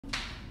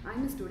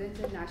I'm a student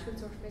in Nashville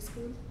Software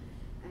School,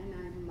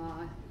 and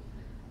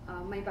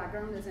my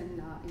background is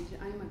in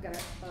I'm a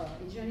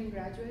engineering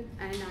graduate,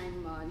 and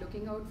I'm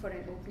looking out for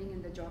an opening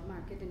in the job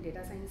market in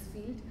data science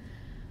field.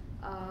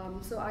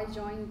 So I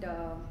joined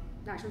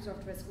Nashville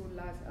Software School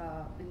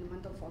in the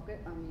month of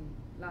August,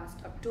 last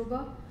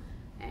October,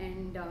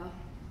 and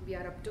we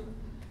are up to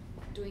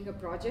doing a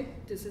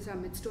project. This is our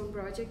midstone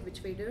project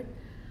which we did.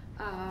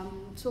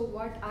 So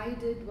what I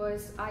did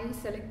was I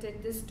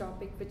selected this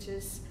topic, which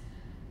is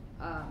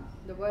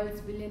the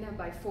world's billionaire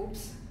by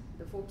Forbes,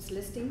 the Forbes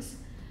listings.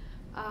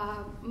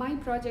 My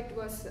project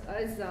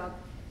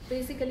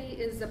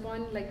is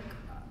upon the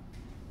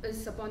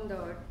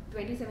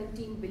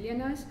 2017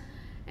 billionaires,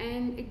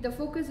 and the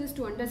focus is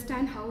to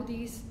understand how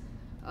these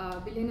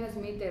billionaires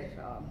made their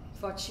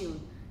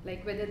fortune,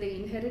 like whether they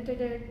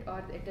inherited it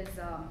or it is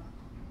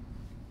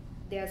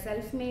they are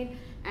self-made,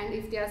 and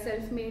if they are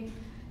self-made,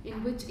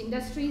 in which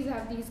industries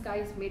have these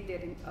guys made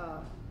their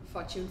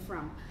fortune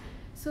from.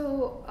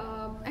 So,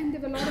 and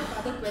there were a lot of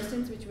other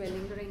questions which were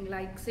lingering,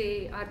 like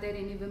say, are there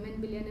any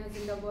women billionaires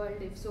in the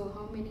world? If so,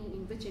 how many?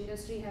 In which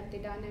industry have they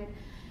done it?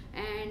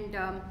 And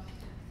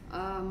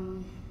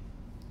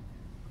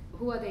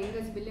who are the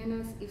youngest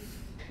billionaires,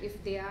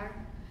 if they are?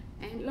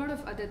 And a lot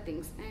of other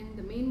things. And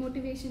the main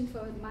motivation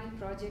for my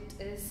project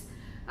is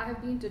I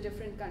have been to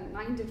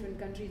 9 different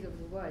countries of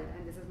the world,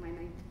 and this is my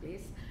 9th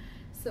place.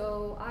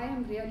 So I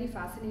am really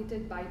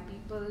fascinated by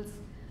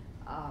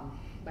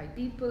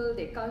people,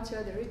 their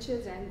culture, the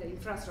riches, and the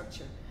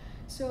infrastructure.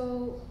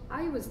 So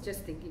I was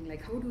just thinking,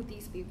 like, how do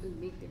these people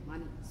make their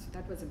money? So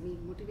that was a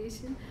main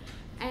motivation.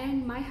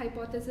 And my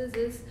hypothesis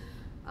is,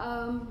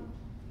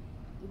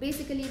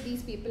 basically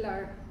these people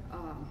are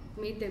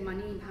made their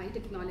money in high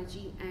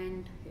technology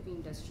and heavy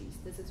industries.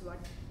 This is what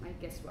my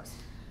guess was.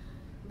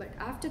 But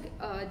after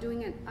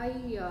doing it, I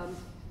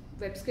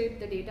web scraped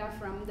the data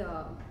from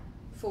the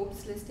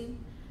Forbes listing,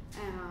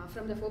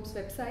 from the Forbes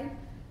website,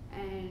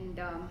 and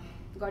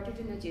got it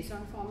in a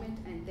JSON format,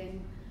 and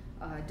then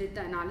did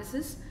the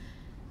analysis.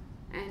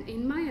 And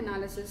in my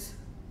analysis,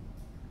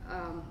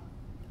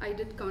 I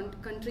did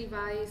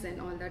country-wise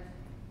and all that.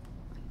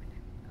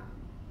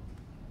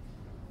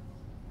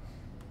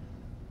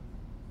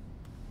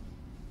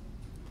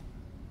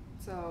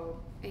 So,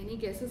 any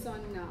guesses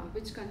on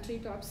which country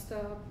tops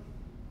the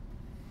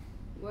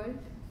world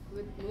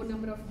with more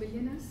number of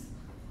billionaires?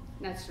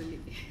 Naturally,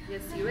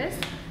 yes, US.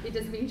 It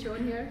has been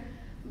shown here,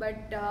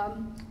 but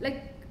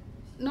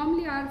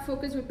normally our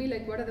focus would be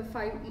like, what are the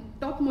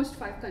topmost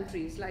 5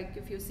 countries? Like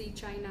if you see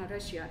China,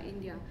 Russia,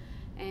 India,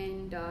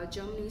 and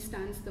Germany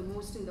stands the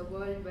most in the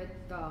world with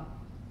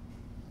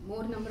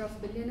more number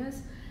of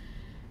billionaires.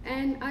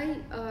 And I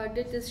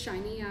did this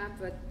shiny app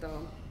with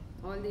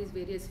all these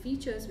various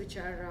features, which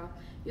are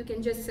you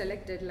can just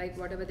select it, like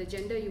whatever the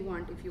gender you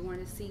want. If you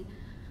want to see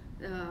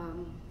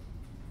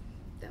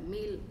the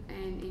male,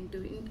 and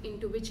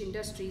into which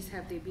industries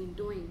have they been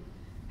doing,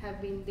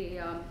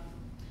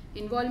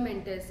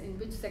 involvement is, in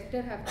which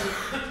sector have they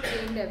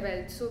gained their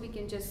wealth. So we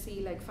can just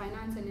see, like,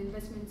 finance and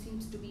investment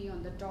seems to be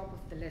on the top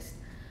of the list.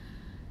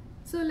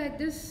 So like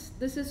this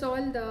is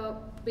all the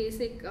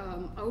basic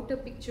outer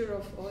picture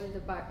of all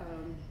the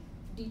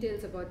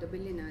details about the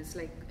billionaires,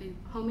 like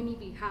how many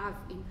we have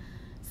in,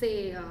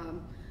 say,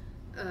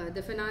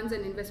 the finance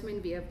and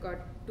investment, we have got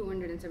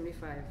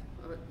 275.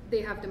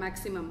 They have the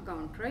maximum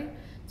count, right?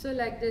 So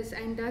like this,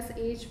 and does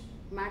age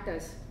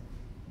matters?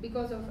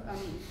 Because of,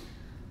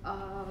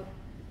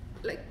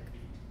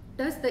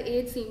 does the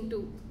age seem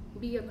to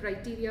be a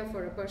criteria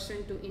for a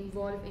person to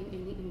involve in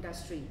any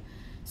industry?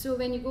 So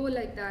when you go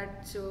like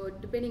that, so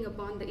depending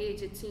upon the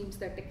age, it seems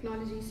that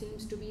technology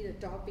seems to be the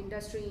top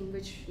industry in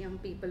which young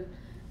people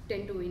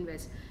tend to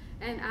invest.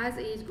 And as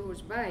age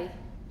goes by,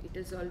 it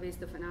is always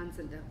the finance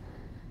and the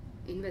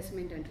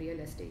investment and real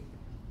estate.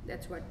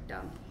 That's what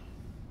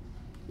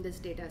this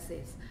data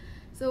says.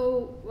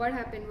 So what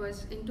happened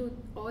was, into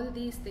all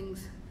these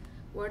things,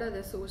 what are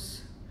the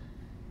source?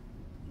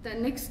 The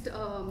next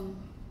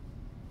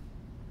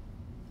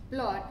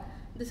plot,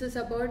 this is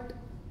about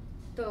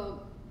the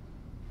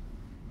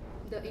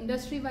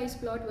industry-wise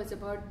plot was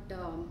about,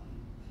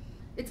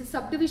 it's a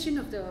subdivision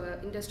of the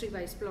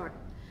industry-wise plot.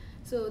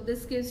 So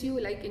this gives you,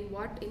 like, in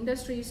what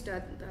industries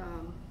that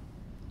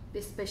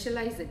they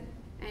specialize in,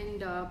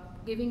 and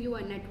giving you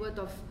a net worth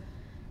of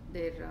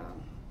their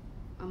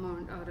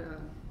amount or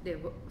their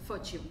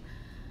fortune.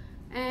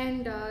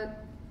 And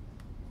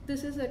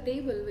this is a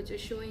table which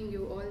is showing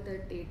you all the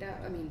data,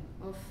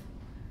 of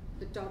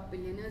the top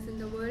billionaires in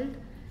the world,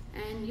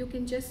 and you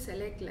can just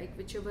select, like,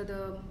 whichever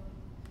the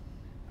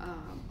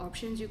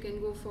options you can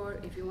go for.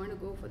 If you want to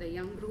go for the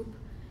young group,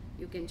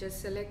 you can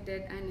just select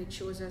it, and it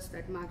shows us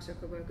that Mark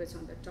Zuckerberg is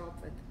on the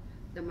top with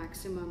the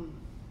maximum,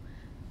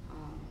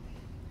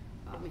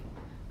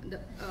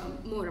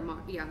 more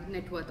amount,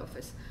 net worth of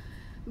his.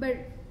 But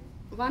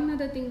one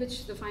other thing,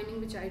 the finding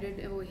which I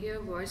did over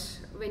here was,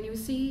 when you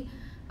see,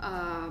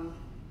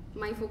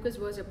 my focus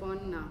was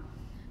upon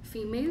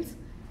females,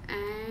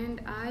 and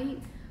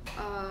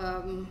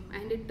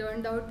it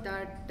turned out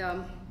that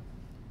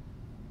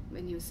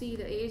when you see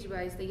the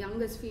age-wise, the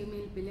youngest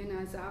female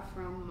billionaires are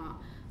from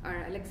are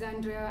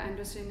Alexandria,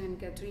 Anderson, and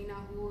Katrina,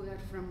 who are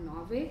from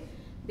Norway.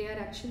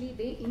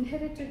 They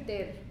inherited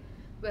their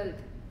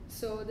wealth.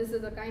 So this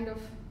is a kind of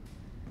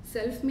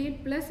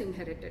self-made plus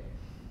inherited.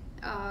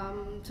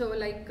 So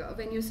like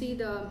when you see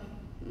the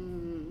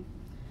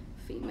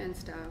female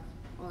staff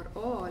or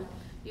all,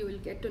 you will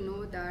get to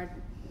know that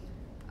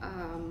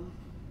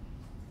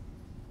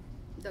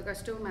the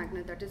Gustav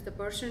Magnus, that is the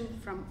person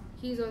from,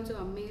 he's also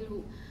a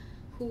male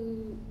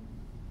who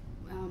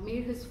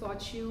made his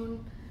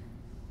fortune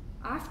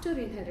after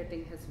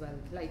inheriting his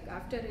wealth. Like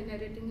after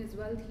inheriting his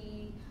wealth,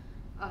 he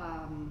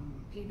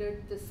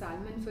did the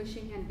salmon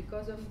fishing, and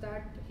because of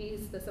that, he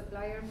is the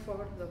supplier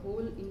for the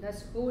whole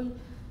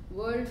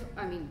world.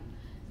 I mean,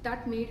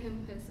 that made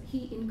him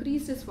he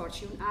increased his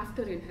fortune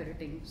after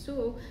inheriting.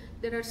 So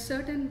there are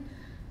certain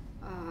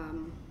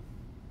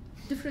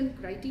different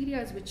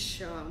criteria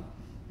which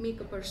make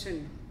a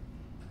person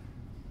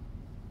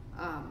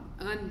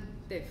earn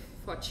their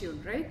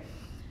fortune, right?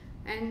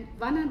 And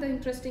one other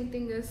interesting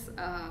thing is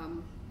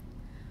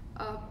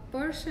a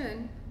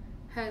person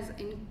has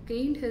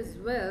gained his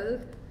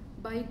wealth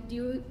by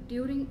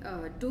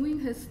doing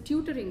his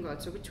tutoring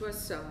also, which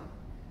was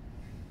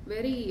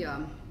very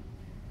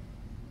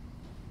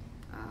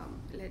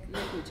let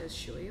me just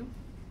show you.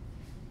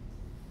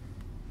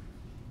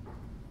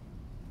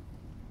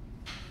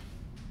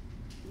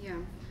 Yeah,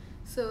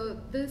 so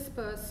this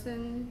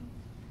person,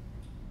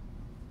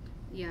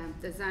 yeah,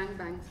 the Zhang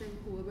Bangsen,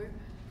 whoever,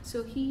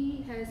 so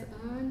he has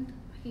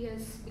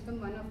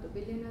become one of the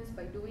billionaires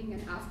by doing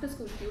an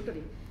after-school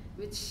tutoring,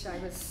 which I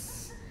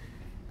was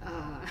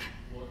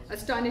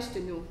astonished to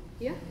know.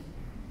 Yeah?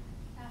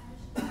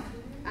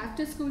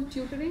 After-school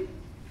tutoring.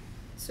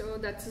 So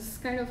that's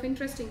kind of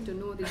interesting to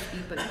know these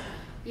people.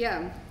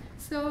 Yeah.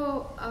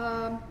 So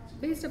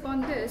based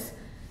upon this,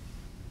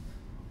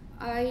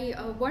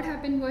 what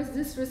happened was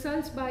this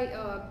results by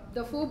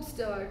the Forbes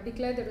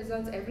declare the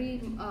results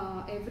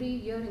every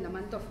year in the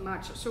month of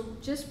March. So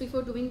just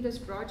before doing this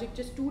project,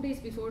 just 2 days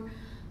before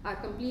our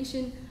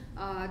completion,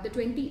 the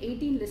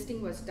 2018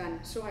 listing was done.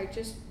 So I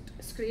just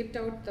scraped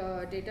out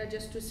the data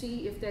just to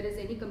see if there is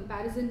any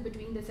comparison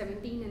between the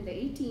 17 and the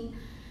 18,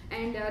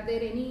 and are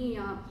there any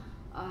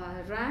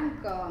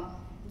rank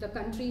the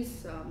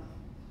countries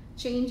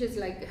changes,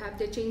 like have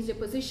they changed their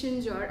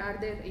positions, or are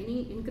there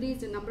any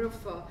increase in number of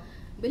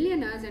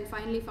billionaires, and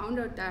finally found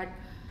out that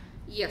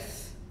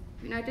yes,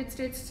 United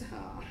States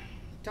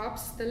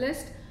tops the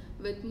list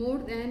with more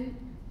than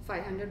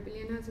 500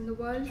 billionaires in the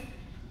world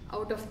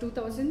out of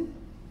 2000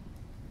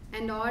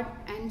 and odd,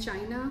 and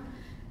China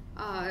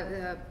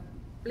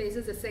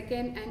places a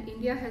second, and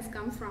India has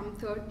come from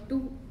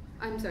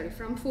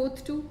from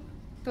fourth to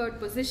third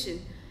position.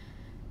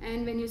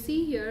 And when you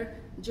see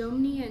here,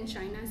 Germany and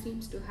China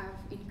seems to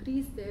have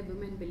increased their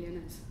women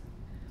billionaires.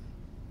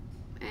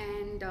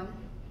 And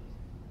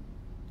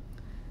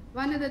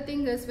one other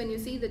thing is, when you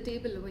see the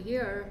table over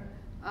here,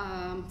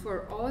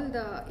 for all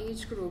the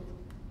age group,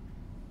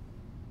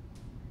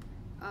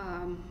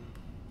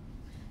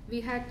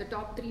 we had the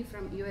top 3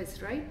 from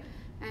US, right?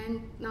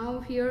 And now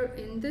here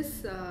in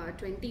this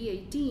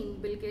 2018,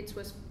 Bill Gates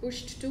was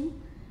pushed to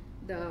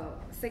the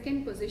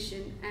second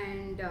position,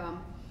 and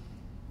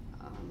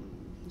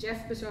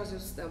Jeff Bezos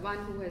is the one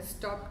who has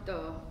topped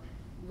the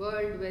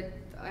world with,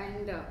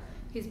 and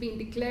he's been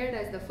declared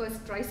as the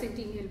first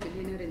tricentennial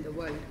billionaire in the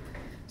world.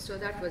 So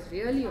that was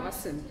really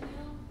awesome.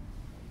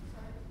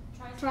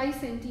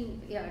 Tricenti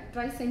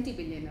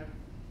billionaire.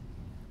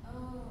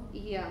 Oh.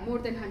 Yeah, more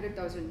than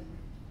 100,000.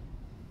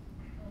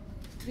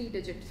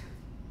 3-digit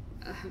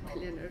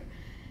billionaire.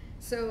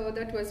 So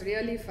that was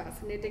really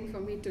fascinating for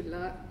me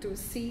to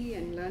see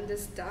and learn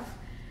this stuff.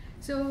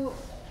 So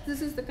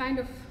this is the kind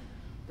of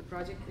the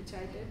project which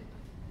I did,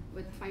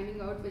 with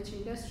finding out which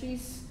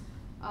industries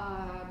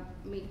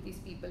make these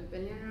people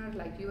billionaire.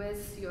 Like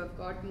US, you have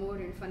got more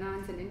in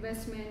finance and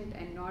investment,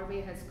 and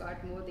Norway has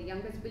got more the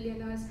youngest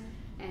billionaires,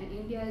 and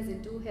India is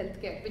into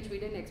healthcare, which we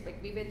didn't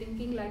expect. We were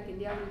thinking like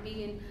India will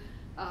be in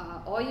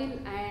oil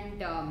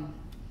and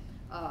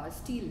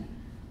steel,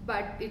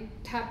 but it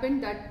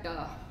happened that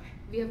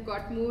we have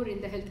got more in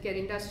the healthcare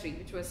industry,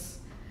 which was,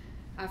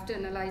 after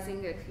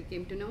analyzing it, we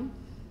came to know.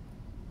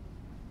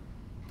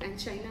 And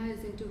China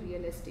is into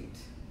real estate.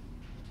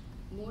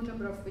 More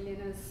number of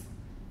billionaires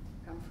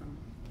come from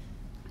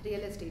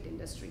real estate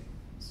industry.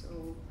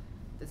 So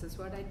this is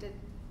what I did.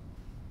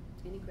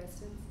 Any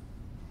questions?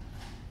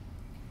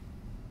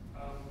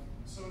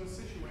 So in a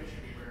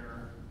situation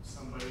where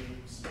somebody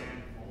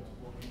spanned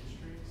multiple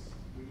industries,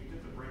 when you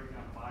did the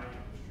breakdown by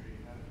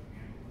industry, how did you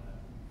handle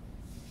that?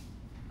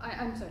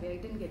 I'm sorry,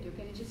 I didn't get you.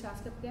 Can you just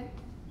ask up again?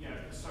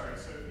 Yeah, sorry.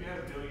 So if you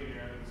had a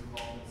billionaire that was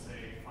involved in,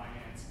 say,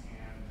 finance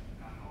and,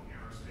 I don't know,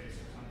 aerospace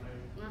or something,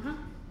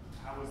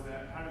 how was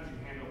that? How did you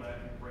handle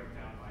that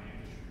breakdown by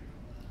industry?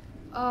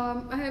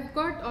 I have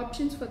got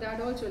options for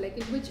that also, like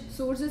in which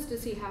sources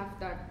does he have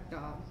that,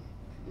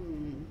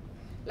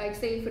 like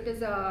say if it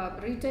is a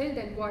retail,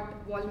 then what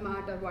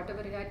Walmart or whatever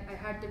I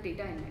had the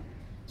data in it.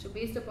 So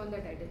based upon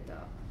that I did the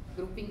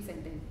groupings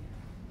and then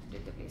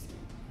replaced him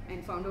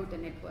and found out the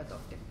net worth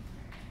of him.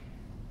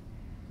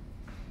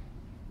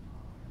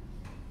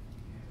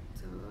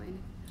 So,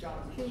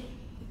 John. okay.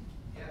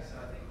 Yeah, so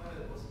I think one of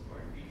the most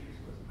important features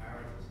was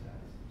marital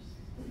status,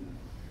 which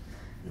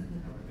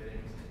never been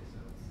anything, so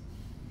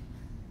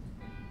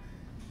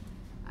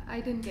I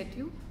didn't get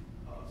you.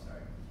 oh,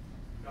 sorry.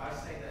 No, I was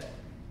saying that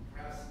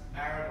perhaps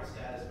marital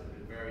status would have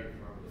been very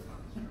informative on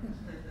this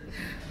service.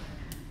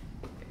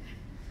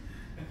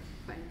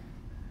 Fine.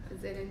 Is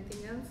there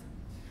anything else?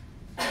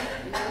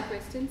 Any other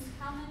questions?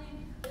 How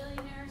many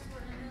billionaires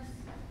were in this?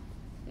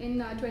 In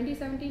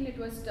 2017, it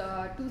was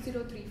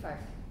 2035,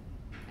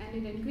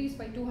 and it increased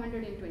by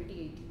 200 in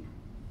 2018.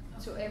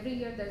 So every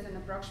year, there's an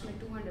approximate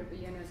 200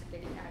 billionaires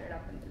getting added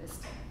up in the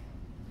list,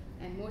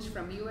 and most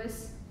from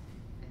US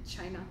and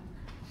China.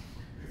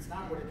 It's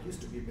not what it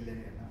used to be, a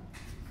billionaire now.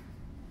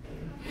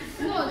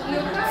 No,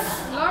 you've got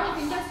a lot of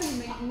industry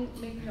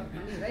making of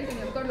money, right? And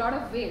you've got a lot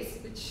of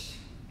waste, which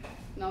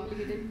normally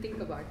we didn't think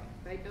about.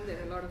 Right now, there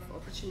are a lot of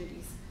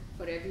opportunities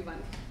for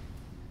everyone.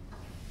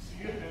 So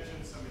you had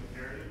mentioned some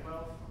inherited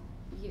wealth.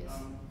 Yes.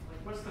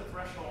 Like, what's the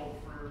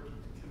threshold for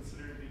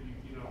considering that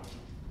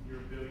you're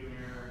a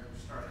billionaire? You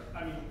started.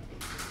 I mean,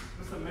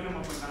 what's the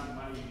minimum amount of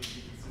money you need to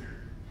be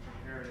considered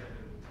inherited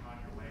and on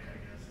your way, I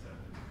guess?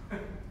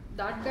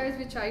 That guys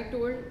which I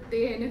told,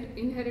 they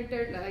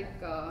inherited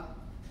like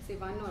say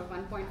 1 or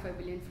 1.5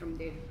 billion from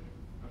their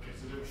Okay,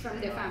 so they were from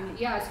straight their up. family.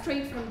 Yeah,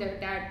 straight from their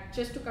dad.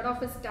 Just to cut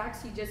off his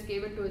tax, he just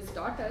gave it to his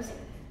daughters.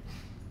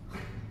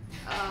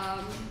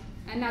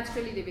 And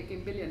naturally they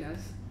became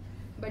billionaires.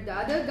 But the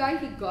other guy,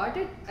 he got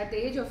it at the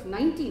age of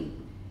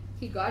 19.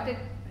 He got it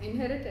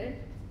inherited,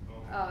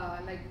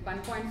 like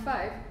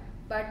 1.5,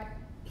 but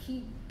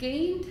he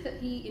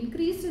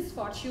increased his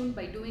fortune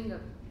by doing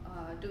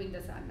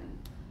the salmon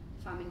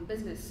farming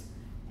business,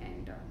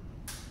 and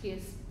he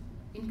has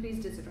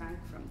increased his rank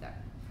from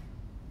that.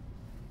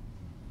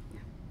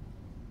 Yeah,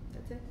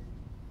 that's it.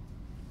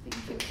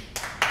 Thank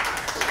you.